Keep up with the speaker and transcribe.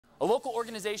A local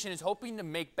organization is hoping to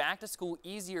make back to school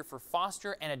easier for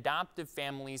foster and adoptive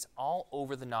families all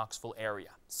over the Knoxville area.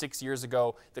 6 years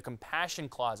ago, the Compassion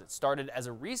Closet started as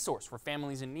a resource for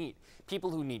families in need.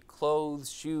 People who need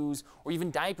clothes, shoes, or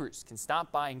even diapers can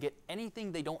stop by and get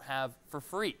anything they don't have for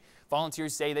free.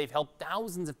 Volunteers say they've helped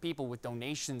thousands of people with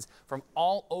donations from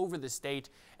all over the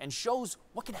state and shows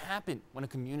what can happen when a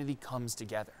community comes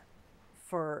together.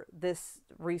 For this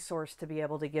resource to be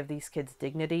able to give these kids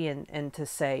dignity and to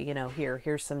say, you know,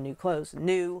 here's some new clothes,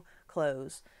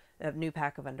 a new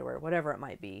pack of underwear, whatever it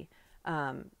might be,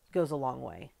 goes a long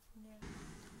way.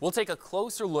 We'll take a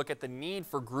closer look at the need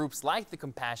for groups like the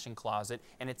Compassion Closet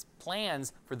and its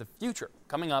plans for the future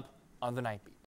coming up on the Night Beat.